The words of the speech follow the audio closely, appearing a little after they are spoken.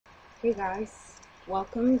Hey guys,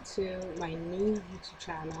 welcome to my new YouTube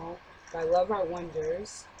channel by Love Art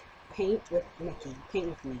Wonders, Paint with Nicky, Paint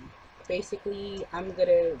with Me. Basically, I'm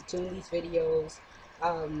gonna do these videos,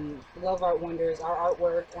 Love Art Wonders, our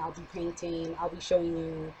artwork, and I'll be painting, I'll be showing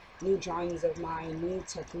you new drawings of mine, new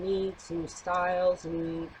techniques, new styles,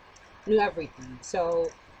 new everything. So,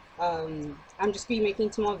 I'm just be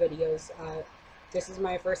making small videos. This is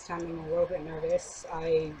my first time. I'm a little bit nervous.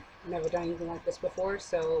 I've never done anything like this before,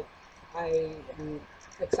 so I am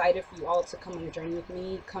excited for you all to come on the journey with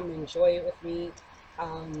me, come enjoy it with me.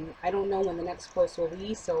 I don't know when the next post will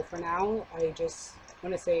be, so for now, I just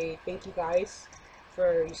want to say thank you guys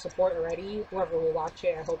for your support already. Whoever will watch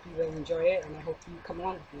it, I hope you will enjoy it, and I hope you come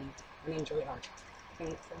along with me and enjoy art.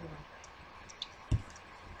 Thanks.